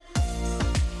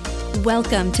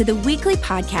Welcome to the weekly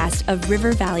podcast of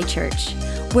River Valley Church.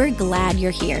 We're glad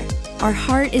you're here. Our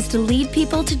heart is to lead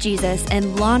people to Jesus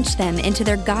and launch them into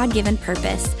their God-given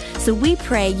purpose. So we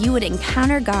pray you would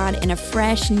encounter God in a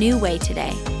fresh, new way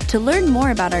today. To learn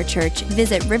more about our church,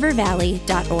 visit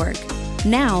rivervalley.org.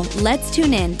 Now, let's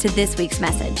tune in to this week's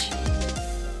message.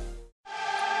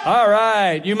 All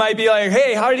right. You might be like,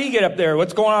 hey, how did he get up there?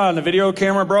 What's going on? The video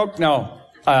camera broke? No.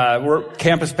 We're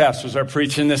campus pastors are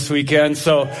preaching this weekend,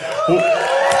 so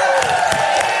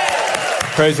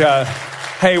praise God.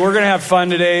 Hey, we're going to have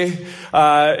fun today.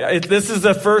 This is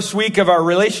the first week of our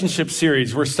relationship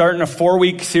series. We're starting a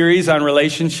 4-week series on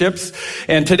relationships.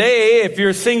 And today, if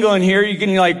you're single in here, you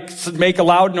can make a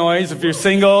loud noise. If you're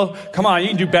single, come on, you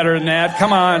can do better than that.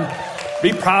 Come on,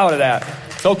 be proud of that.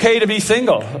 It's okay to be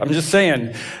single. I'm just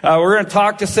saying. We're going to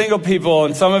talk to single people,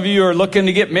 and some of you are looking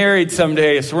to get married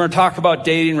someday. So we're going to talk about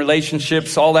dating,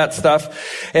 relationships, all that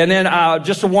stuff. And then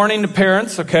just a warning to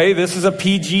parents, okay? This is a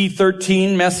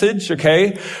PG-13 message,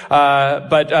 okay?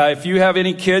 But if you have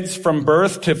any kids from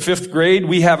birth to 5th grade,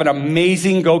 we have an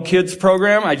amazing Go Kids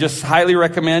program. I just highly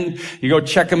recommend you go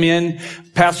check them in.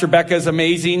 Pastor Becca is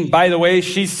amazing. By the way,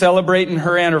 she's celebrating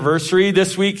her anniversary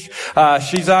this week.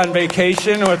 She's on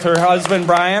vacation with her husband,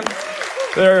 Brian.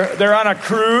 They're on a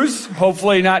cruise,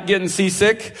 hopefully not getting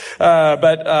seasick,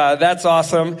 but that's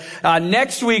awesome.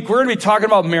 Next week, we're going to be talking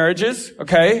about marriages,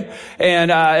 okay? And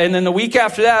then the week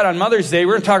after that, on Mother's Day,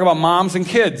 we're going to talk about moms and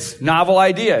kids. Novel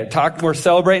idea. We're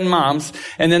celebrating moms.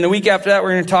 And then the week after that,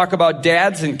 we're going to talk about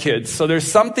dads and kids. So there's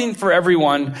something for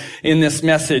everyone in this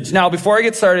message. Now, before I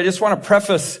get started, I just want to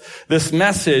preface this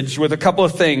message with a couple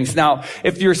of things. Now,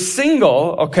 if you're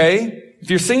single, okay, if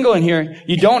you're single in here,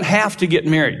 you don't have to get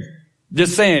married.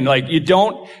 Just saying, you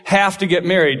don't have to get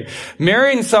married.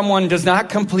 Marrying someone does not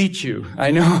complete you.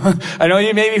 I know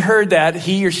you maybe heard that.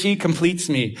 He or she completes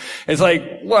me. It's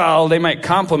well, they might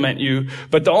compliment you,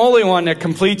 but the only one that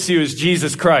completes you is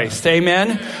Jesus Christ.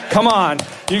 Amen? Come on.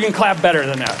 You can clap better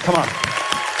than that. Come on.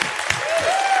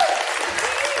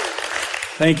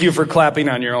 Thank you for clapping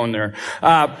on your own there.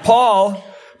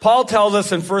 Paul tells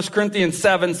us in 1 Corinthians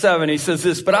 7:7, he says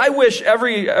this, but I wish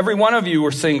every one of you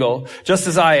were single, just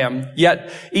as I am,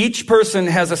 yet each person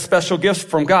has a special gift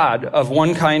from God of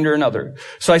one kind or another.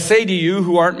 So I say to you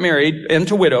who aren't married and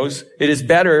to widows, it is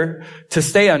better to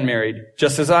stay unmarried,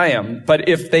 just as I am. But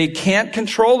if they can't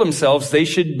control themselves, they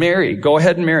should marry. Go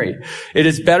ahead and marry. It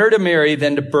is better to marry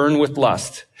than to burn with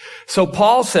lust. So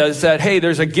Paul says that, hey,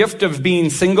 there's a gift of being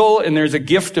single and there's a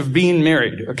gift of being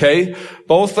married, okay?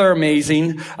 Both are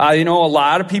amazing. A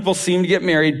lot of people seem to get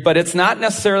married, but it's not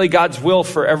necessarily God's will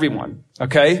for everyone,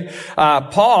 okay?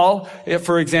 Paul,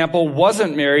 for example,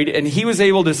 wasn't married, and he was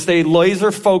able to stay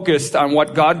laser focused on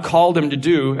what God called him to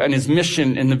do and his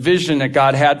mission and the vision that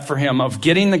God had for him of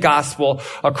getting the gospel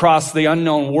across the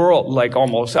unknown world,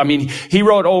 almost. He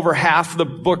wrote over half the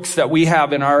books that we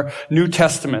have in our New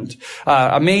Testament.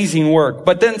 Amazing work.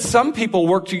 But then some people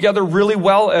work together really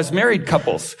well as married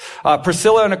couples.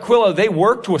 Priscilla and Aquila, they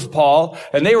worked with Paul,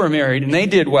 and they were married, and they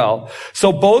did well.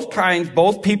 So both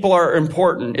people are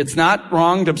important. It's not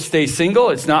wrong to stay single.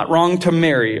 It's not wrong to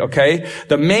marry, okay?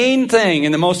 The main thing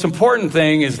and the most important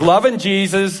thing is loving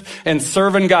Jesus and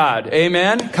serving God.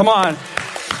 Amen? Come on.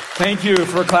 Thank you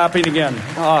for clapping again.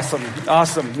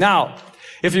 Awesome. Now,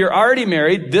 if you're already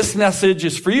married, this message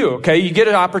is for you, okay? You get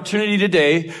an opportunity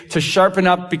today to sharpen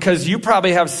up because you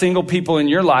probably have single people in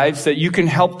your lives that you can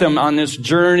help them on this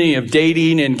journey of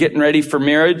dating and getting ready for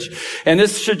marriage. And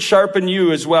this should sharpen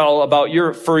you as well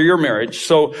for your marriage.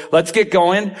 So let's get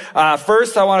going.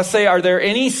 First, I want to say, are there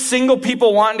any single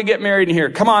people wanting to get married in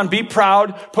here? Come on, be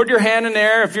proud. Put your hand in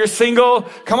there. If you're single,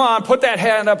 come on, put that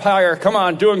hand up higher. Come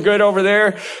on, doing good over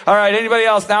there. All right, anybody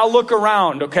else? Now look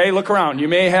around, okay? Look around. You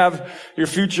may have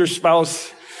your future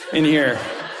spouse in here.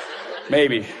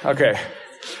 Maybe. Okay.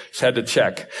 Just had to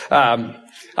check.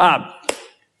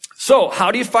 So how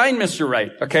do you find Mr.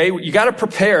 Right? Okay. You got to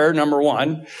prepare, number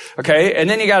one. Okay. And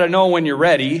then you got to know when you're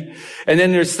ready. And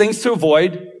then there's things to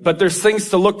avoid, but there's things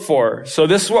to look for. So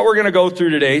this is what we're going to go through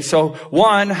today. So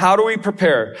one, how do we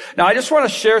prepare? Now I just want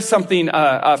to share something.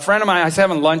 A friend of mine, I was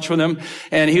having lunch with him,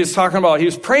 and he was talking about, he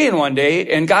was praying one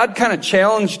day, and God kind of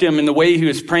challenged him in the way he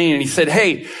was praying. And he said,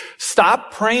 hey,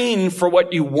 stop praying for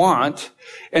what you want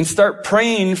and start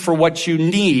praying for what you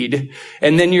need,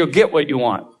 and then you'll get what you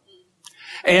want.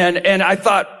 And I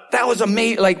thought, that was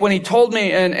amazing. When he told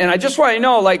me, and I just want to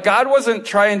know, God wasn't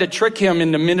trying to trick him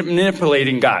into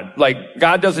manipulating God.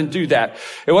 God doesn't do that.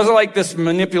 It wasn't like this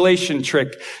manipulation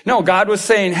trick. No, God was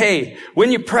saying, hey,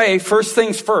 when you pray, first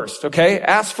things first, okay?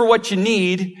 Ask for what you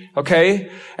need,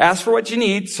 okay? Ask for what you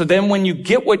need. So then when you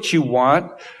get what you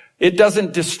want, It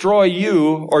doesn't destroy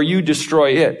you or you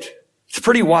destroy it. It's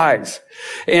pretty wise.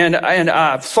 And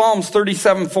Psalms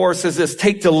 37:4 says this,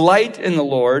 take delight in the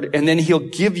Lord, and then he'll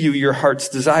give you your heart's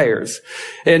desires.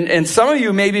 And some of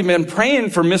you maybe have been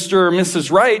praying for Mr. or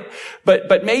Mrs. Right,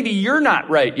 but maybe you're not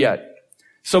right yet.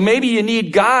 So maybe you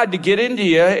need God to get into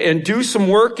you and do some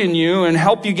work in you and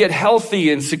help you get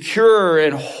healthy and secure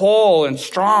and whole and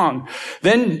strong.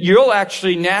 Then you'll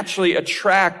actually naturally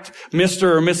attract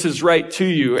Mr. or Mrs. Right to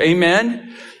you.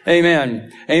 Amen?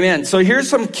 Amen. Amen. So here's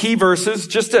some key verses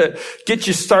just to get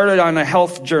you started on a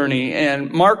health journey. And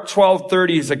Mark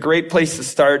 12:30 is a great place to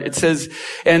start. It says,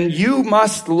 and you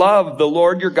must love the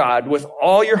Lord your God with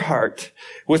all your heart,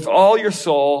 with all your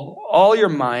soul, all your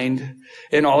mind,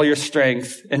 and all your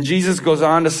strength. And Jesus goes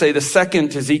on to say the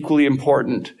second is equally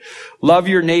important. Love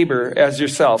your neighbor as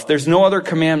yourself. There's no other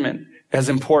commandment as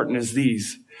important as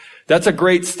these. That's a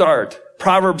great start.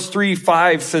 Proverbs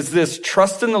 3:5 says this,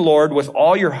 trust in the Lord with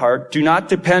all your heart. Do not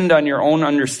depend on your own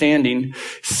understanding.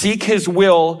 Seek his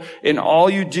will in all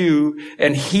you do,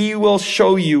 and he will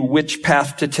show you which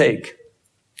path to take.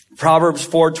 Proverbs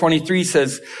 4:23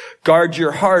 says, guard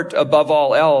your heart above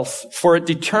all else, for it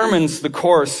determines the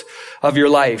course of your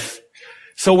life.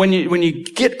 So when you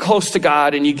get close to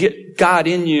God and you get God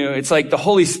in you, it's like the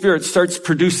Holy Spirit starts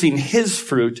producing his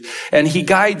fruit and he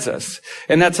guides us.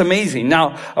 And that's amazing.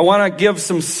 Now, I want to give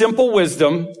some simple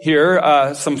wisdom here,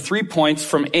 some 3 points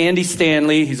from Andy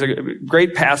Stanley. He's a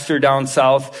great pastor down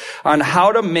south on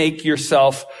how to make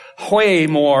yourself way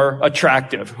more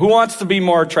attractive. Who wants to be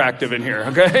more attractive in here?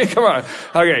 Okay, come on.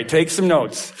 Okay, take some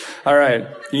notes. All right.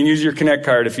 You can use your Connect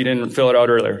card if you didn't fill it out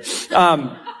earlier.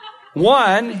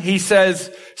 1, he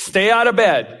says, stay out of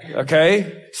bed,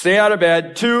 okay? Stay out of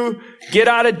bed. 2, get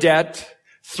out of debt.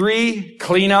 3,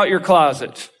 clean out your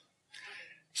closet.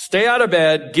 Stay out of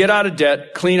bed, get out of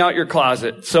debt, clean out your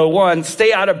closet. So 1,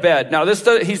 stay out of bed. Now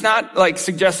he's not like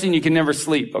suggesting you can never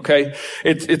sleep, okay?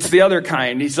 It's the other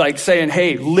kind. He's like saying,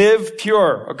 hey, live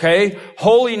pure, okay?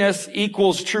 Holiness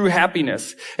equals true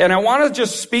happiness. And I want to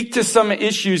just speak to some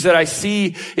issues that I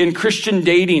see in Christian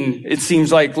dating, it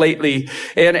seems like lately.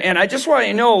 And I just want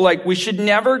you to know, like, we should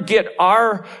never get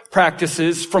our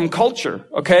practices from culture,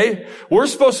 okay? We're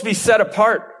supposed to be set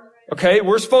apart. Okay,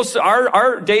 we're supposed to,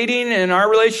 our dating and our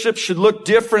relationships should look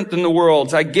different than the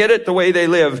world's. I get it the way they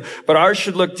live, but ours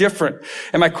should look different.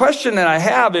 And my question that I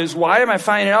have is, why am I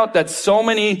finding out that so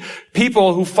many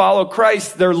people who follow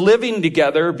Christ, they're living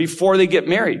together before they get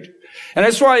married? And I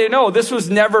just want you to know, this was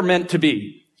never meant to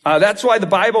be. That's why the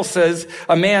Bible says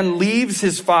a man leaves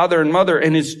his father and mother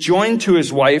and is joined to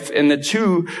his wife, and the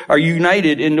two are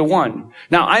united into one.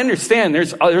 Now, I understand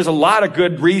there's a lot of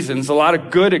good reasons, a lot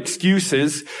of good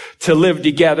excuses to live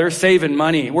together, saving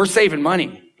money. We're saving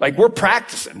money. Like, we're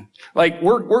practicing. Like,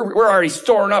 we're already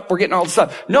storing up. We're getting all this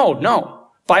stuff. No.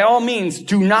 By all means,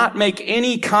 do not make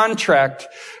any contract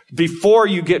before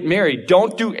you get married.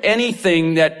 Don't do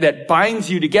anything that binds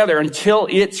you together until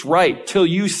it's right, till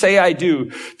you say I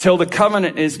do, till the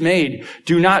covenant is made.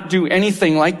 Do not do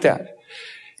anything like that.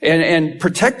 And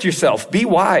protect yourself. Be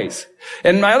wise.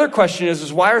 And my other question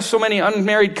is why are so many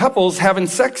unmarried couples having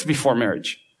sex before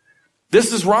marriage?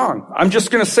 This is wrong. I'm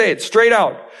just going to say it straight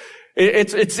out.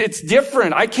 It's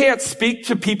different. I can't speak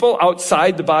to people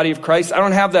outside the body of Christ. I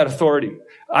don't have that authority.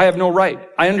 I have no right.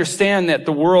 I understand that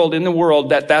in the world,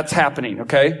 that's happening,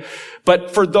 okay?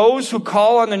 But for those who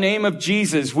call on the name of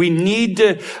Jesus, we need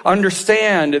to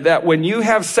understand that when you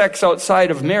have sex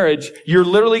outside of marriage, you're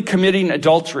literally committing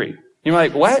adultery. You're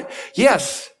like, what?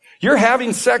 Yes. You're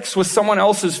having sex with someone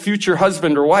else's future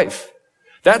husband or wife.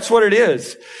 That's what it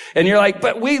is. And you're like,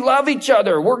 but we love each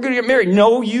other. We're going to get married.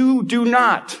 No, you do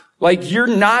not. Like, you're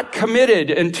not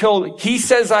committed until he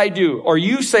says I do, or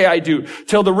you say I do,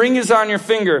 till the ring is on your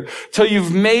finger, till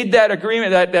you've made that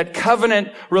agreement, that covenant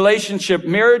relationship.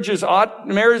 Marriages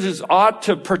ought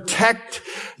to protect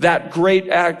that great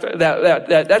act.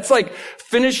 That's like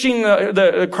finishing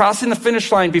crossing the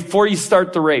finish line before you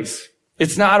start the race.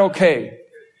 It's not okay.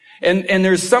 And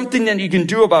there's something that you can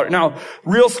do about it. Now,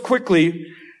 real quickly,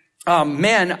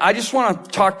 men, I just want to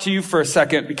talk to you for a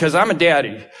second because I'm a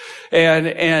daddy.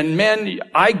 And men,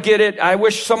 I get it. I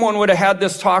wish someone would have had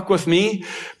this talk with me,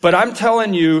 but I'm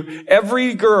telling you,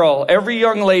 every girl, every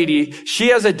young lady, she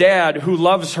has a dad who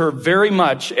loves her very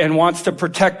much and wants to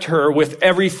protect her with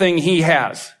everything he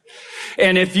has.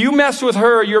 And if you mess with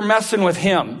her, you're messing with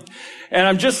him. And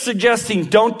I'm just suggesting,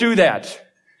 don't do that.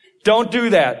 Don't do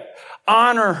that.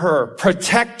 Honor her,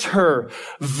 protect her,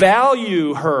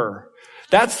 value her.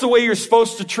 That's the way you're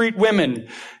supposed to treat women.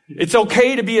 It's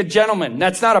okay to be a gentleman.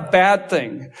 That's not a bad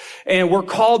thing. And we're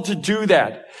called to do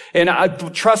that. And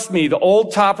trust me, the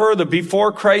old Topper, the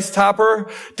before Christ Topper,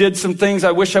 did some things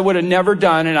I wish I would have never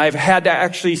done. And I've had to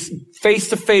actually face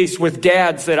to face with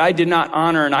dads that I did not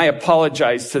honor. And I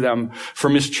apologize to them for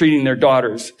mistreating their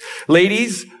daughters.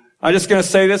 Ladies, I'm just going to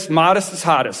say this. Modest is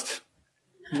hottest.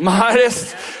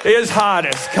 Modest is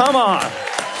hottest. Come on.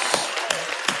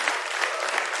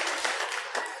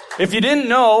 If you didn't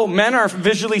know, men are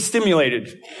visually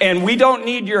stimulated, and we don't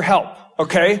need your help,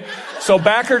 okay? So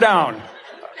back her down.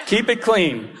 Keep it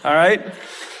clean, all right?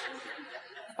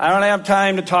 I don't have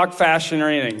time to talk fashion or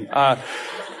anything.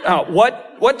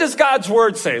 What does God's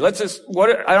word say?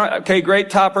 Okay, great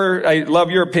Topper. I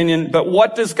love your opinion, but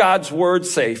what does God's word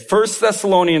say? 1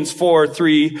 Thessalonians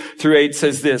 4:3-8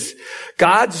 says this: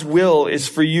 God's will is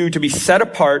for you to be set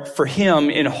apart for him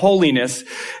in holiness,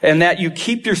 and that you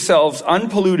keep yourselves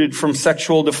unpolluted from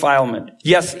sexual defilement.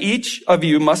 Yes, each of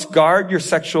you must guard your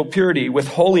sexual purity with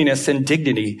holiness and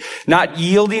dignity, not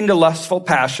yielding to lustful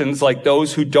passions like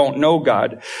those who don't know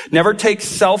God. Never take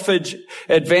selfish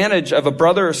advantage of a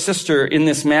brother or sister in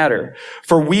this matter.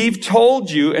 For we've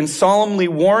told you and solemnly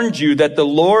warned you that the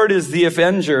Lord is the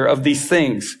avenger of these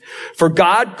things. For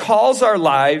God's call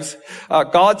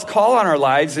on our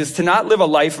lives is to not live a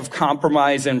life of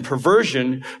compromise and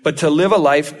perversion, but to live a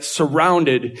life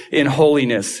surrounded in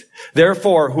holiness.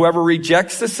 Therefore, whoever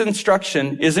rejects this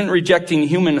instruction isn't rejecting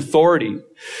human authority,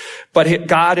 but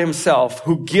God himself,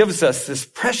 who gives us this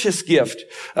precious gift,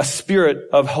 a spirit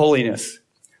of holiness.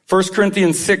 1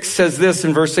 Corinthians 6 says this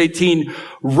in verse 18,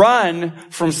 run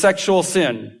from sexual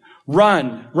sin.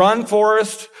 Run,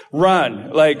 Forrest,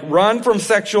 run. Run from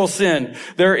sexual sin.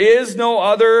 There is no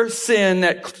other sin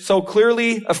that so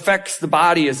clearly affects the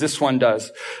body as this one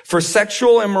does. For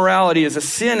sexual immorality is a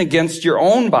sin against your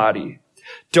own body.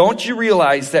 Don't you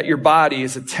realize that your body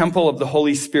is a temple of the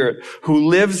Holy Spirit who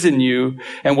lives in you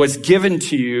and was given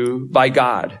to you by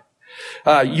God?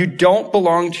 You don't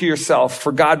belong to yourself,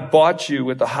 for God bought you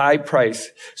with a high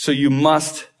price, so you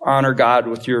must honor God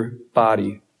with your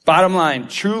body. Bottom line,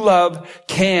 true love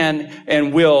can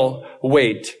and will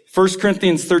wait. 1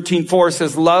 Corinthians 13:4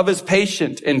 says, love is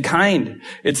patient and kind.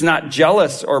 It's not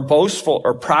jealous or boastful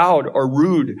or proud or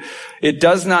rude. It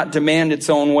does not demand its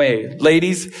own way.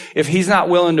 Ladies, if he's not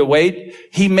willing to wait,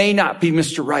 he may not be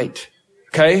Mr. Right.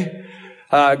 Okay?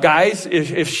 Guys,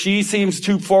 if she seems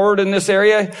too forward in this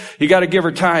area, you gotta give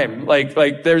her time.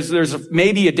 There's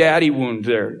maybe a daddy wound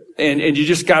there. And you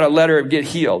just gotta let her get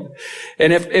healed.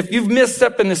 And if you've missed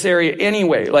up in this area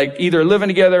anyway, like either living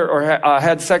together or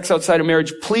had sex outside of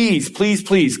marriage, please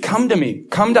come to me.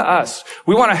 Come to us.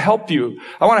 We want to help you.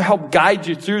 I want to help guide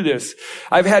you through this.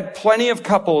 I've had plenty of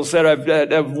couples that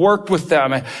I've worked with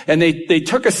them, and they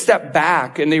took a step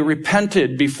back and they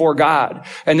repented before God,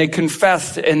 and they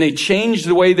confessed, and they changed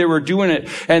the way they were doing it,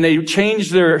 and they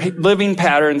changed their living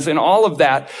patterns and all of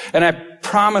that. And I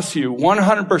promise you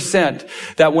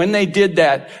 100% that when they did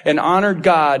that and honored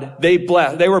God, they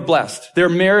were blessed. Their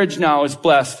marriage now is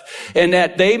blessed, and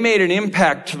that they made an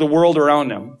impact to the world around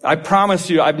them. I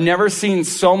promise you, I've never seen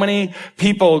so many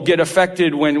people get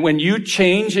affected when you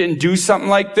change and do something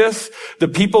like this. The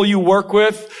people you work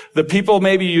with, the people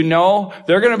maybe you know,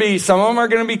 some of them are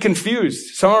going to be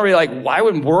confused. Some are going to be like, why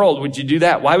in the world would you do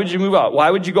that? Why would you move out?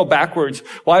 Why would you go backwards?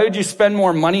 Why would you spend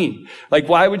more money?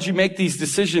 Why would you make these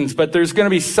decisions? But there's going to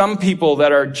be some people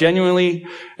that are genuinely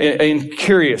and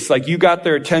curious. You got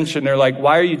their attention. They're like,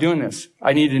 why are you doing this?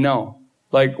 I need to know.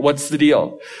 What's the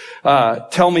deal?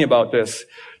 Tell me about this.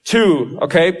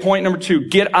 Point number 2,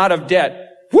 get out of debt.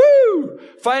 Woo!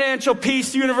 Financial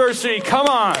Peace University. Come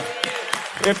on.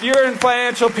 If you're in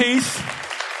financial peace,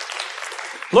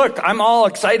 look, I'm all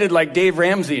excited like Dave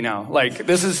Ramsey now.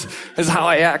 This is how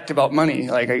I act about money.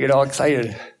 I get all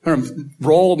excited. I'm going to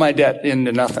roll my debt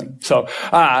into nothing.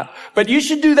 But you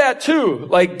should do that too.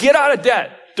 Get out of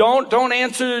debt. Don't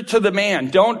answer to the man.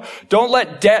 Don't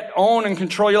let debt own and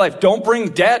control your life. Don't bring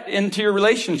debt into your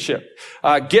relationship.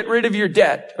 Get rid of your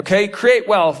debt. Okay? Create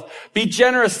wealth. Be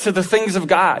generous to the things of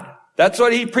God. That's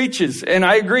what he preaches, and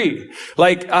I agree.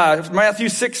 Matthew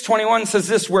 6:21 says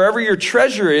this: wherever your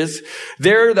treasure is,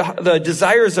 there the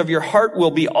desires of your heart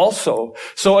will be also.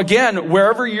 So again,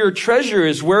 wherever your treasure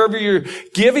is, wherever you're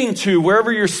giving to,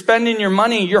 wherever you're spending your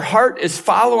money, your heart is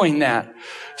following that.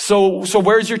 So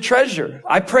where's your treasure?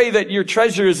 I pray that your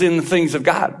treasure is in the things of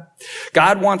God.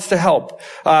 God wants to help.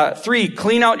 3,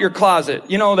 clean out your closet.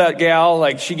 You know that gal,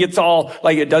 like she gets all,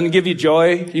 like it doesn't give you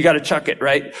joy, you gotta chuck it,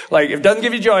 right? Like if it doesn't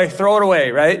give you joy, throw it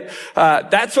away, right?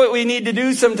 That's what we need to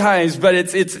do sometimes, but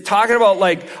it's talking about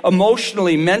like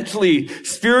emotionally, mentally,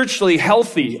 spiritually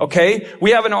healthy, okay?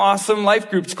 We have an awesome life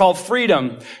group. It's called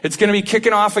Freedom. It's gonna be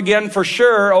kicking off again for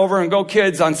sure over in Go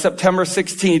Kids on September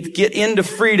 16th. Get into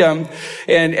freedom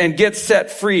and get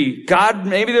set free. God,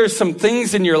 maybe there's some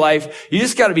things in your life, you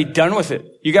just gotta be done with it.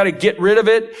 You got to get rid of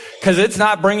it because it's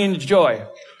not bringing you joy.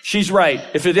 She's right.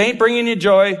 If it ain't bringing you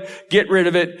joy, get rid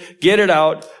of it, get it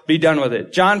out, be done with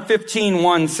it. John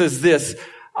 15:1 says this,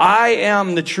 I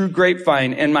am the true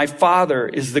grapevine and my Father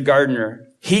is the gardener.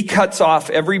 He cuts off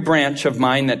every branch of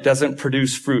mine that doesn't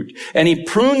produce fruit, and he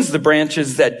prunes the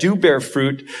branches that do bear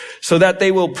fruit so that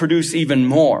they will produce even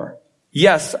more.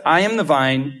 Yes, I am the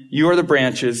vine, you are the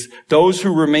branches. Those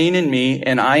who remain in me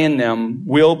and I in them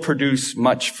will produce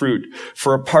much fruit.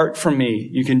 For apart from me,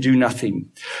 you can do nothing.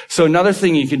 So another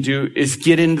thing you can do is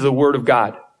get into the Word of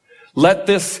God. Let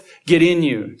this get in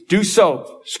you. Do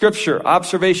so. Scripture,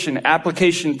 observation,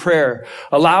 application, prayer.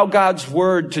 Allow God's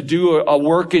Word to do a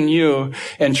work in you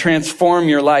and transform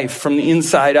your life from the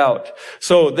inside out.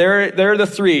 So there are the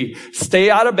 3. Stay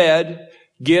out of bed,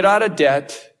 get out of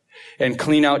debt, and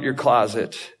clean out your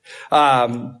closet.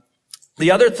 The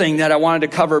other thing that I wanted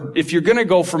to cover, if you're going to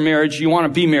go for marriage, you want to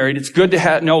be married, it's good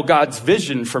to know God's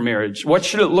vision for marriage. What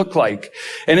should it look like?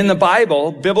 And in the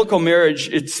Bible, biblical marriage,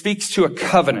 it speaks to a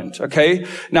covenant, okay?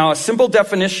 Now, a simple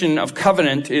definition of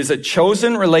covenant is a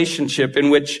chosen relationship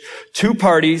in which 2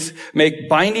 parties make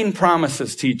binding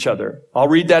promises to each other. I'll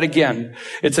read that again.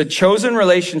 It's a chosen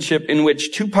relationship in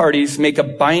which 2 parties make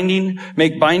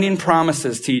binding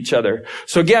promises to each other.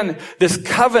 So again, this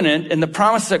covenant and the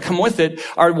promises that come with it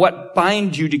are what bind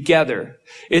you together.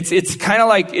 It's kind of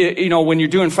like, you know, when you're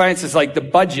doing finances, like the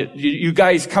budget. You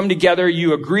guys come together,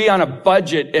 you agree on a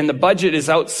budget, and the budget is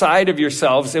outside of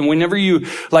yourselves. And whenever you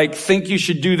like think you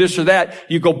should do this or that,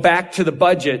 you go back to the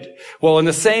budget. Well, in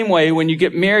the same way, when you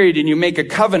get married and you make a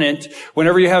covenant,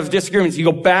 whenever you have disagreements, you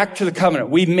go back to the covenant.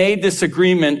 We made this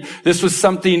agreement. This was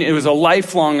something, it was a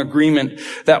lifelong agreement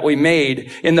that we made.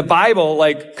 In the Bible,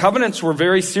 like covenants were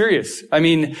very serious. I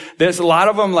mean, there's a lot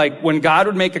of them, like when God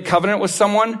would make a covenant with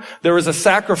someone, there was a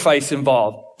sacrifice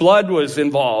involved. Blood was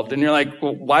involved. And you're like,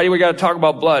 well, why do we got to talk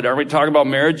about blood? Aren't we talking about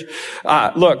marriage?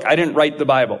 Look, I didn't write the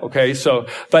Bible, okay? So,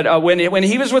 but when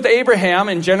he was with Abraham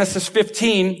in Genesis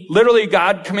 15, literally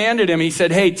God commanded him. He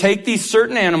said, hey, take these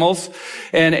certain animals,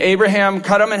 and Abraham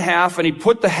cut them in half, and he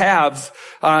put the halves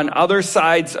on other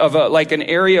sides of like an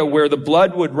area where the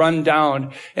blood would run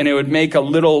down, and it would make a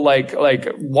little like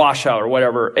washout or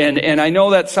whatever. And I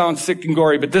know that sounds sick and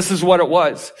gory, but this is what it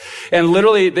was. And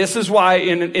literally, this is why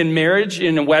in marriage,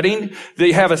 in a wedding,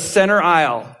 they have a center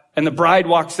aisle, and the bride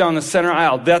walks down the center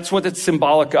aisle. That's what it's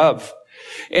symbolic of.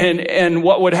 And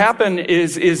what would happen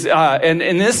is and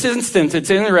in this instance, it's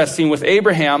interesting with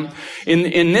Abraham.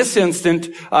 In this instant,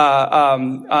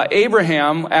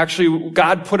 Abraham, actually,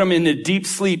 God put him into deep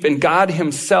sleep, and God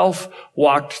himself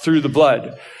walked through the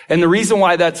blood. And the reason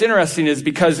why that's interesting is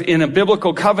because in a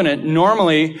biblical covenant,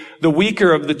 normally the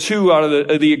weaker of the 2 out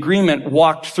of the agreement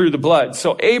walked through the blood.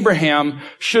 So Abraham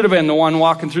should have been the one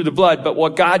walking through the blood. But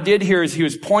what God did here is he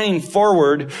was pointing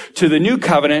forward to the new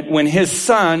covenant when his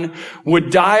son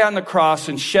would die on the cross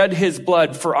and shed his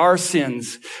blood for our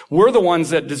sins. We're the ones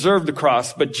that deserve the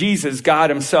cross, but Jesus, God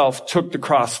himself, took the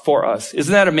cross for us.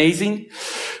 Isn't that amazing?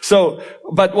 So,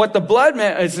 but what the blood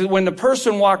meant is that when the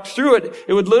person walked through it,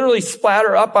 it would literally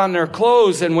splatter up on their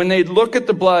clothes. And when they'd look at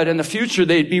the blood in the future,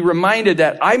 they'd be reminded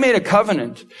that I made a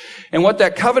covenant. And what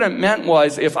that covenant meant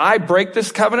was, if I break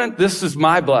this covenant, this is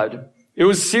my blood. It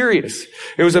was serious.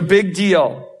 It was a big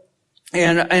deal.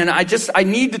 And I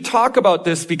need to talk about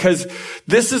this because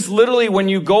this is literally when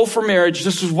you go for marriage,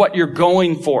 this is what you're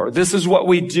going for. This is what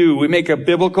we do. We make a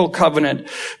biblical covenant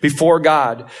before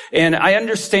God. And I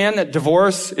understand that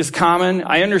divorce is common.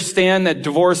 I understand that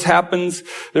divorce happens.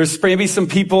 There's maybe some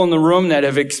people in the room that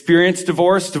have experienced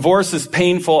divorce. Divorce is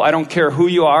painful. I don't care who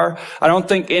you are. I don't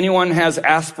think anyone has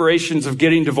aspirations of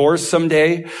getting divorced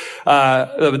someday.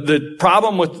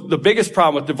 The biggest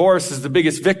problem with divorce is the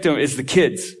biggest victim is the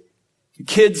kids.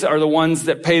 Kids are the ones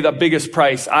that pay the biggest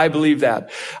price. I believe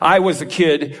that. I was a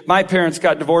kid. My parents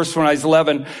got divorced when I was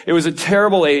 11. It was a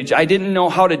terrible age. I didn't know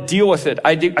how to deal with it.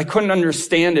 I couldn't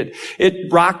understand it.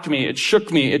 It rocked me. It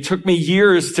shook me. It took me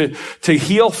years to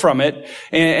heal from it.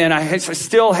 And I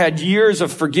still had years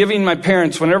of forgiving my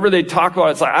parents. Whenever they talk about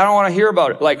it, it's like, I don't want to hear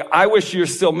about it. Like, I wish you're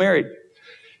still married.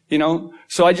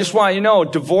 So I just want you to know,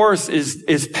 divorce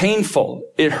is painful.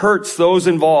 It hurts those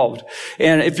involved.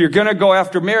 And if you're going to go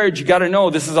after marriage, you got to know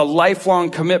this is a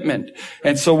lifelong commitment.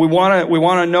 And so we want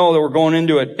to know that we're going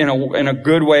into it in a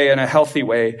good way, in a healthy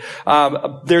way.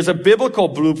 There's a biblical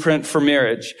blueprint for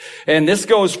marriage. And this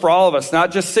goes for all of us,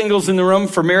 not just singles in the room.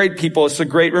 For married people, it's a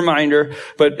great reminder.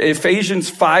 But Ephesians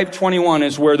 5:21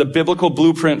 is where the biblical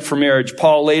blueprint for marriage,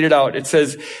 Paul laid it out. It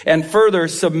says, and further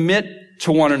submit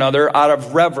to one another out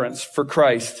of reverence for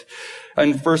Christ.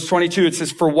 In verse 22, it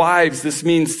says, for wives, this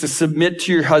means to submit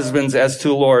to your husbands as to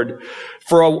the Lord.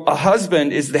 For a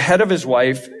husband is the head of his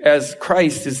wife, as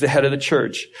Christ is the head of the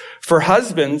church. For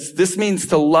husbands, this means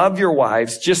to love your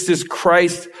wives, just as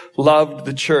Christ loved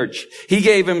the church. He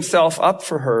gave himself up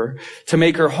for her to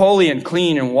make her holy and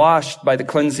clean and washed by the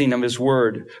cleansing of his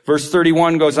word. Verse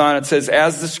 31 goes on, it says,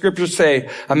 as the scriptures say,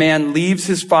 a man leaves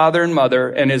his father and mother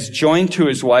and is joined to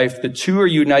his wife. The two are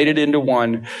united into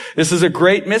one. This is a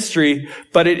great mystery,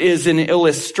 but it is an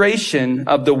illustration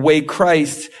of the way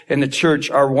Christ and the church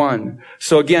are one.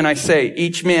 So again, I say,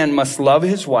 each man must love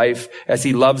his wife as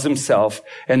he loves himself,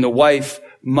 and the wife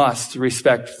must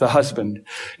respect the husband.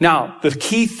 Now, the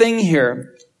key thing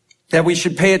here that we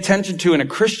should pay attention to in a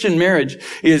Christian marriage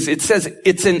is it says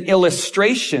it's an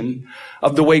illustration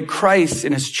of the way Christ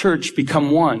and his church become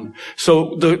one.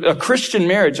 So a Christian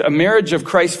marriage, a marriage of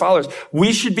Christ followers,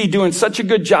 we should be doing such a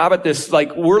good job at this.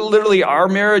 Like our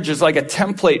marriage is like a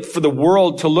template for the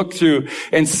world to look through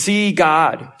and see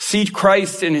God, see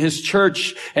Christ and his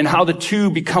church and how the two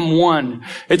become one.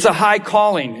 It's a high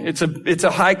calling. It's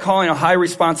a high calling, a high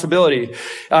responsibility.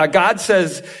 God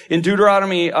says in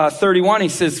Deuteronomy 31, he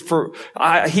says,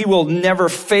 he will never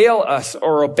fail us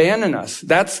or abandon us.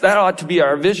 That ought to be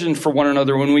our vision for one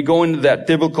another when we go into that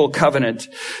biblical covenant.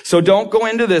 So don't go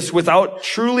into this without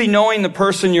truly knowing the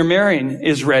person you're marrying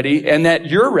is ready and that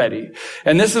you're ready.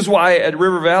 And this is why at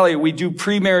River Valley we do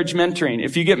pre-marriage mentoring.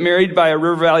 If you get married by a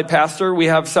River Valley pastor, we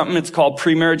have something that's called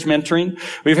pre-marriage mentoring.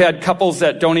 We've had couples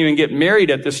that don't even get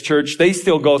married at this church. They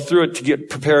still go through it to get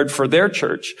prepared for their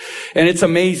church. And it's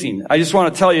amazing. I just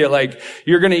want to tell you,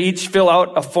 you're going to each fill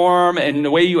out a form, and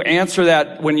the way you answer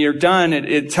that when you're done,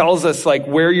 it tells us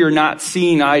where you're not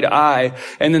seeing eye to eye.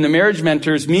 And then the marriage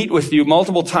mentors meet with you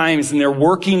multiple times, and they're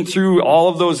working through all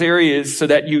of those areas so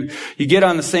that you get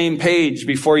on the same page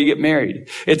before you get married.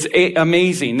 It's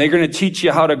amazing. They're going to teach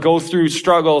you how to go through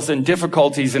struggles and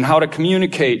difficulties and how to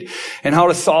communicate and how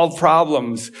to solve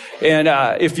problems. And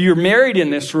if you're married in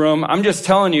this room, I'm just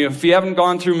telling you, if you haven't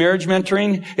gone through marriage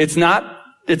mentoring, it's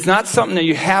not something that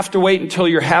you have to wait until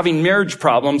you're having marriage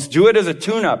problems. Do it as a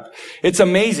tune-up. It's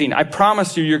amazing. I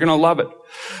promise you're going to love it.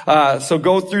 So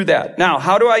go through that. Now,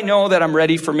 how do I know that I'm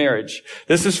ready for marriage?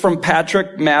 This is from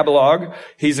Patrick Mablog.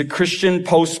 He's a Christian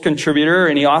Post contributor,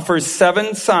 and he offers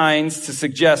 7 signs to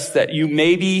suggest that you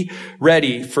may be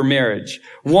ready for marriage.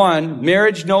 1,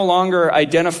 marriage no longer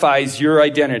identifies your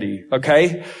identity,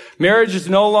 okay? Marriage is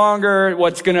no longer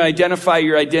what's going to identify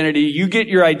your identity. You get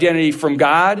your identity from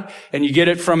God, and you get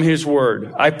it from his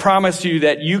word. I promise you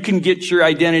that you can get your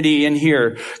identity in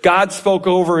here. God spoke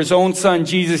over his own son,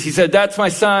 Jesus. He said, that's my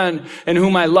son in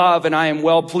whom I love, and I am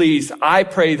well pleased. I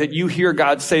pray that you hear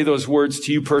God say those words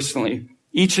to you personally.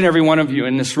 Each and every one of you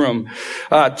in this room.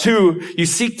 2, you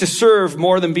seek to serve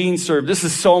more than being served. This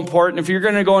is so important. If you're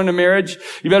going to go into marriage,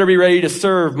 you better be ready to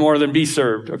serve more than be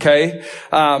served, okay?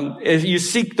 If you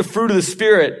seek the fruit of the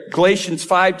Spirit, Galatians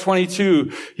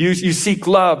 5:22, you seek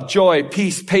love, joy,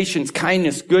 peace, patience,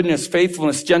 kindness, goodness,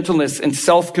 faithfulness, gentleness, and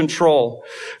self-control.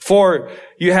 4,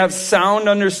 you have sound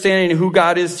understanding of who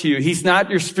God is to you. He's not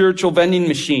your spiritual vending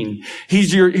machine.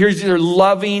 He's your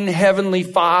loving heavenly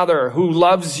Father who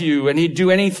loves you, and he'd do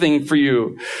anything for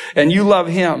you. And you love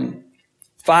him.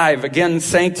 5, again,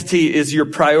 sanctity is your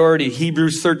priority.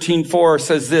 Hebrews 13:4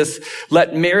 says this,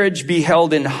 let marriage be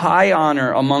held in high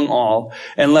honor among all,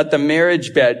 and let the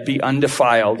marriage bed be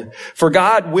undefiled. For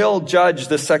God will judge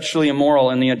the sexually immoral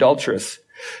and the adulterous.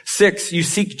 6, you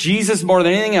seek Jesus more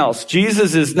than anything else.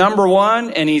 Jesus is number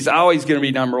 1, and he's always going to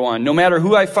be number 1. No matter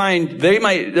who I find, they're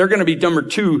going to be number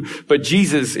 2, but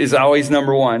Jesus is always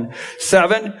number 1.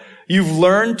 7, you've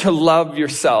learned to love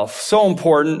yourself. So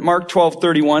important. Mark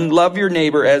 12:31, love your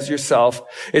neighbor as yourself.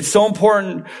 It's so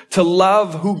important to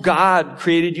love who God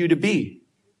created you to be.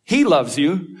 He loves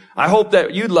you. I hope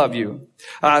that you love you.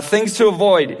 Things to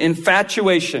avoid.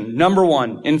 Infatuation. Number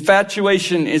 1.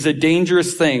 Infatuation is a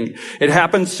dangerous thing. It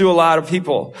happens to a lot of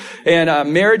people.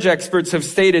 And marriage experts have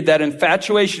stated that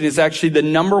infatuation is actually the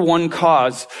number 1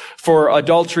 cause for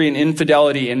adultery and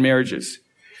infidelity in marriages.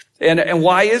 And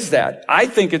why is that? I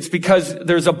think it's because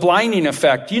there's a blinding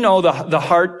effect. You know, the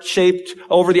heart-shaped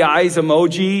over the eyes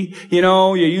emoji. You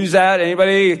know, you use that.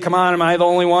 Anybody? Come on, am I the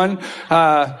only one?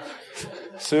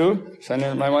 Sue, send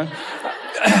in my one.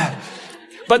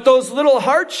 But those little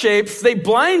heart shapes, they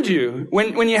blind you.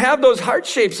 When you have those heart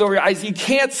shapes over your eyes, you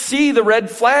can't see the red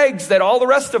flags that all the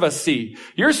rest of us see.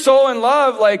 You're so in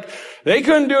love, like they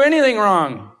couldn't do anything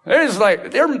wrong. It's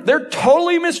like they're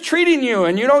totally mistreating you,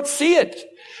 and you don't see it.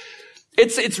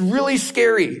 It's really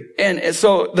scary. And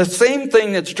so the same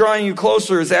thing that's drawing you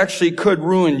closer is actually could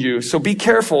ruin you. So be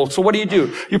careful. So what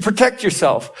do? You protect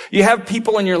yourself. You have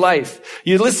people in your life.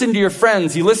 You listen to your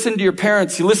friends. You listen to your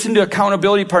parents. You listen to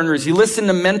accountability partners. You listen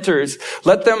to mentors.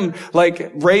 Let them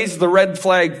raise the red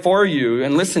flag for you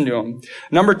and listen to them.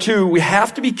 Number 2, we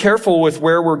have to be careful with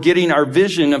where we're getting our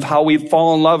vision of how we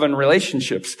fall in love in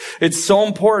relationships. It's so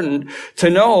important to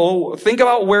know, think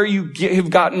about where you have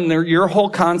gotten your whole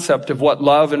concept of what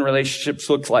love and relationships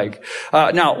looks like.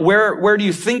 Now, where do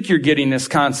you think you're getting this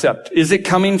concept? Is it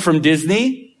coming from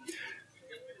Disney?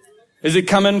 Is it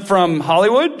coming from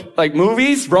Hollywood? Like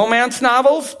movies, romance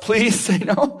novels? Please say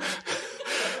no.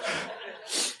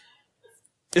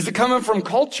 Is it coming from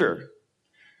culture?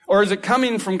 Or is it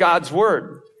coming from God's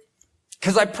word?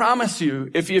 Because I promise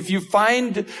you, if you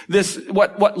find this,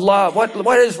 what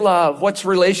is love? What's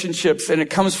relationships? And it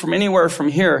comes from anywhere from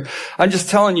here. I'm just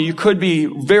telling you, you could be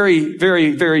very,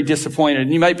 very, very disappointed.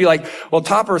 And you might be like, well,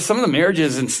 Topper, some of the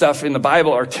marriages and stuff in the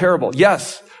Bible are terrible.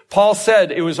 Yes, Paul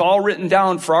said it was all written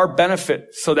down for our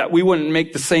benefit so that we wouldn't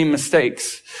make the same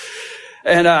mistakes.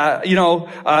 And,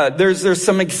 there's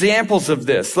some examples of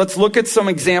this. Let's look at some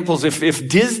examples. If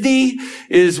Disney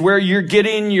is where you're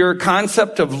getting your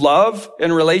concept of love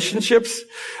and relationships,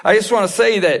 I just want to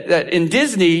say that in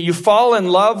Disney, you fall in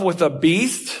love with a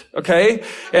beast, okay?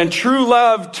 And true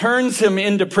love turns him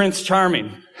into Prince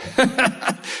Charming.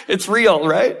 It's real,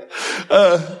 right?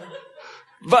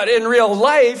 But in real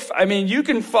life, I mean, you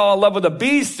can fall in love with a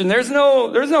beast, and there's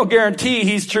no guarantee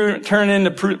he's turning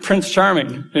into Prince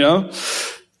Charming, you know?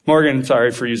 Morgan, sorry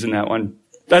for using that one.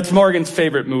 That's Morgan's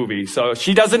favorite movie. So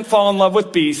she doesn't fall in love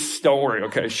with beasts. Don't worry,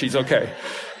 okay? She's okay.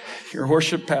 Your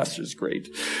worship pastor's great.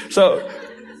 So,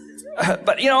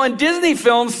 but in Disney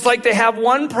films, it's like they have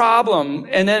one problem,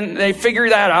 and then they figure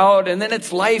that out, and then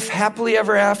it's life happily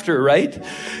ever after, right?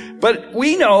 But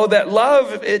we know that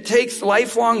love, it takes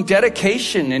lifelong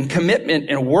dedication and commitment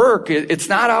and work. It's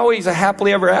not always a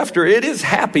happily ever after. It is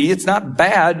happy. It's not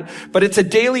bad, but it's a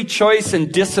daily choice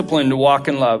and discipline to walk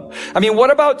in love. I mean, what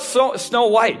about Snow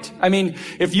White? I mean,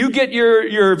 if you get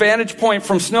your vantage point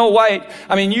from Snow White,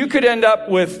 I mean, you could end up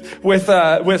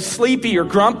with Sleepy or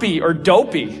Grumpy or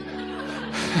Dopey.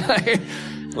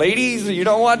 Ladies, you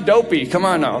don't want Dopey. Come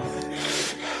on now.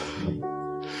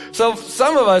 So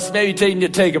some of us maybe need to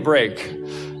take a break.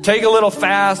 Take a little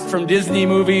fast from Disney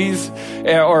movies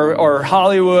or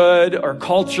Hollywood or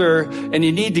culture, and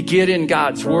you need to get in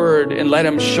God's word and let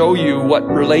him show you what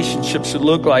relationships should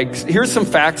look like. Here's some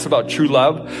facts about true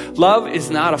love. Love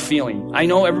is not a feeling. I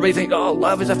know everybody thinks, oh,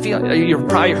 love is a feeling. You've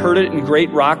probably heard it in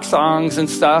great rock songs and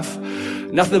stuff.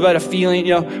 Nothing but a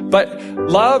feeling, But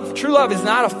true love is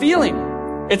not a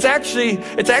feeling. It's actually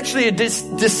a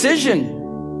decision.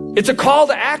 It's a call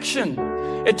to action.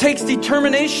 It takes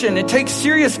determination. It takes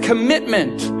serious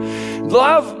commitment.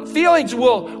 Feelings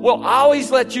will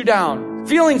always let you down.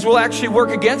 Feelings will actually work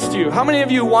against you. How many of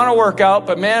you want to work out,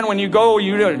 but man, when you go,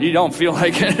 you don't feel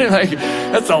like it?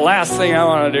 That's the last thing I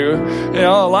want to do. A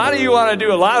lot of you want to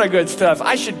do a lot of good stuff.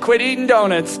 I should quit eating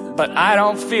donuts, but I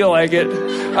don't feel like it.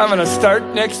 I'm going to start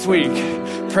next week.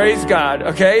 Praise God.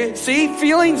 Okay? See,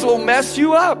 feelings will mess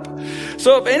you up.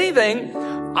 So if anything,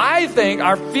 I think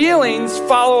our feelings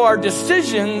follow our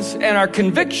decisions and our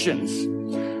convictions.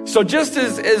 So just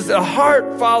as the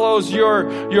heart follows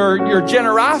your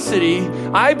generosity,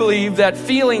 I believe that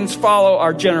feelings follow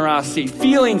our generosity.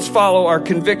 Feelings follow our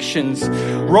convictions.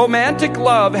 Romantic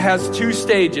love has 2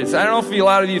 stages. I don't know if a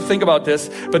lot of you think about this,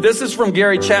 but this is from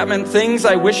Gary Chapman, Things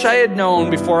I Wish I Had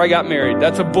Known Before I Got Married.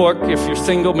 That's a book. If you're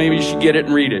single, maybe you should get it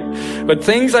and read it. But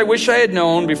Things I Wish I Had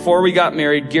Known Before We Got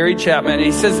Married, Gary Chapman. And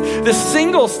he says this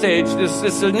single stage,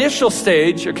 this initial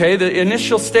stage, okay, the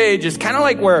initial stage is kind of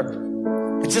like where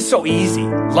it's just so easy.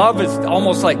 Love is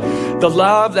almost like the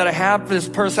love that I have for this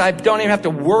person. I don't even have to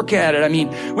work at it. I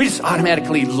mean, we just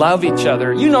automatically love each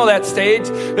other. You know that stage.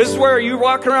 This is where you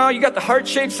walk around, you got the heart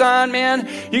shapes on, man.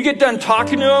 You get done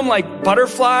talking to them like like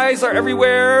butterflies are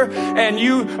everywhere, and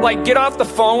you like get off the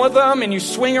phone with them and you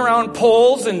swing around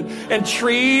poles and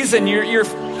trees, and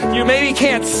you maybe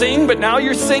can't sing, but now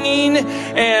you're singing,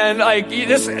 and like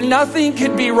nothing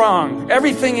could be wrong.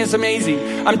 Everything is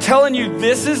amazing. I'm telling you,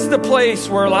 this is the place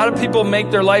where a lot of people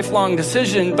make their lifelong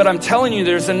decision, but I'm telling you,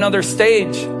 there's another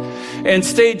stage, and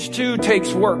stage 2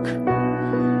 takes work.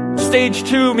 Stage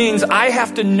 2 means I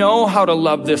have to know how to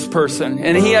love this person.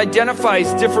 And he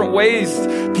identifies different ways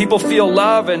people feel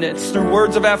love, and it's through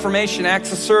words of affirmation,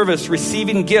 acts of service,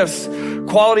 receiving gifts,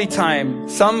 quality time,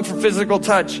 some for physical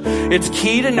touch. It's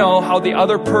key to know how the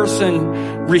other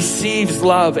person receives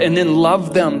love and then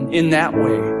love them in that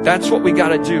way. That's what we got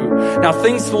to do. Now,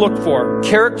 things to look for.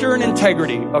 Character and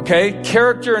integrity, okay?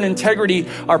 Character and integrity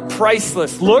are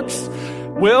priceless. Looks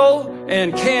will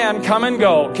and can come and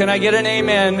go. Can I get an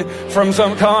amen from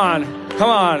some? Come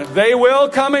on. They will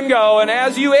come and go. And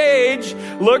as you age,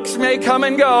 looks may come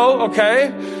and go,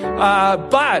 okay?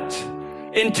 But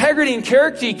integrity and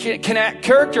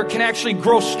character can actually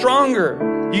grow stronger.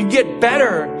 You get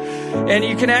better, and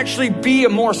you can actually be a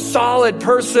more solid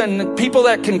person, people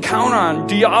that can count on.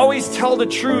 Do you always tell the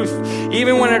truth,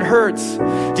 even when it hurts?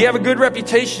 Do you have a good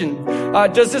reputation?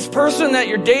 Does this person that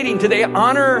you're dating, do they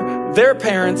honor their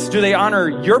parents? Do they honor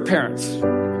your parents?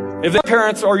 If their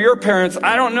parents or your parents,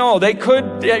 I don't know.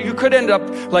 You could end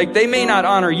up like they may not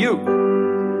honor you.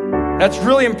 That's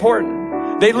really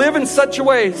important. They live in such a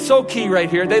way, so key right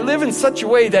here. They live in such a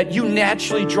way that you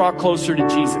naturally draw closer to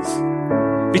Jesus.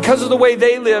 Because of the way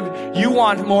they live, you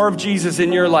want more of Jesus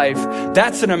in your life.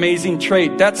 That's an amazing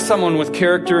trait. That's someone with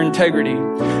character integrity.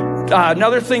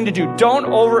 Another thing to do, don't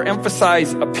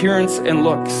overemphasize appearance and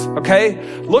looks, okay?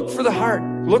 Look for the heart.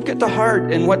 Look at the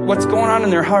heart and what's going on in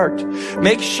their heart.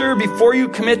 Make sure before you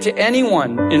commit to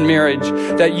anyone in marriage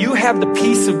that you have the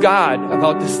peace of God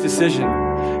about this decision.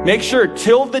 Make sure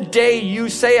till the day you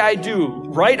say I do,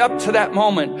 right up to that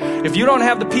moment, if you don't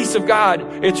have the peace of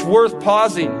God, it's worth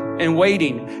pausing and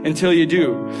waiting until you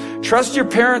do. Trust your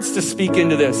parents to speak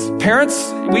into this.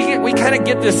 Parents, we kind of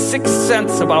get this sixth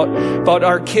sense about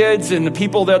our kids and the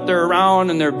people that they're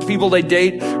around and the people they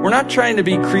date. We're not trying to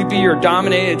be creepy or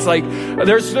dominate. It's like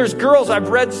there's girls, I've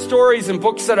read stories and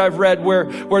books that I've read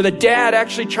where the dad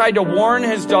actually tried to warn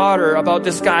his daughter about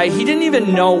this guy. He didn't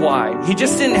even know why. He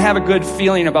just didn't have a good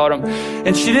feeling about him.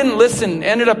 And she didn't listen,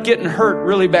 ended up getting hurt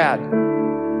really bad.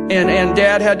 And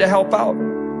dad had to help out.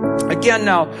 Again,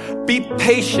 now, be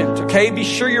patient, okay? Be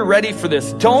sure you're ready for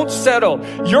this. Don't settle.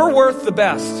 You're worth the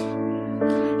best.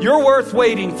 You're worth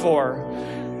waiting for.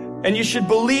 And you should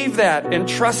believe that and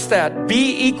trust that.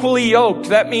 Be equally yoked.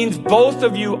 That means both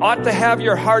of you ought to have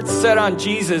your hearts set on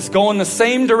Jesus, go in the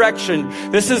same direction.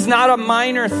 This is not a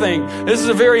minor thing. This is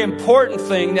a very important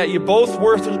thing, that you both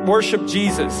worship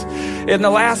Jesus. And the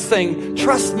last thing,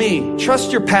 trust me.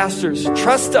 Trust your pastors.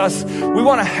 Trust us. We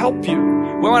want to help you.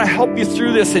 We want to help you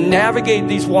through this and navigate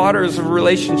these waters of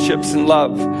relationships and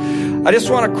love. I just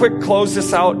want to quick close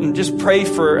this out and just pray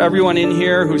for everyone in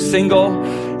here who's single,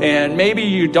 and maybe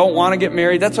you don't want to get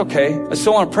married. That's okay. I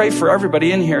still want to pray for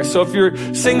everybody in here. So if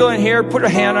you're single in here, put a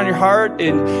hand on your heart.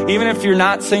 And even if you're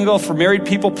not single, for married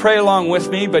people, pray along with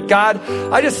me. But God,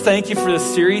 I just thank you for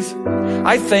this series.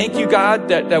 I thank you, God,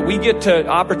 that we get to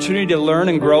opportunity to learn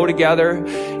and grow together.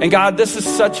 And God, this is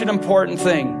such an important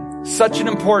thing. Such an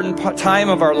important time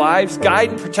of our lives. Guide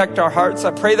and protect our hearts.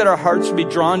 I pray that our hearts would be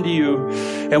drawn to you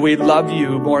and we love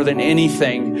you more than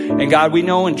anything. And God, we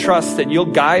know and trust that you'll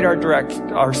guide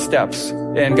our steps.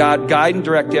 And God, guide and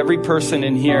direct every person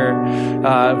in here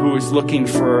who is looking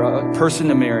for a person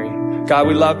to marry. God,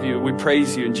 we love you. We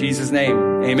praise you in Jesus' name.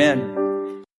 Amen.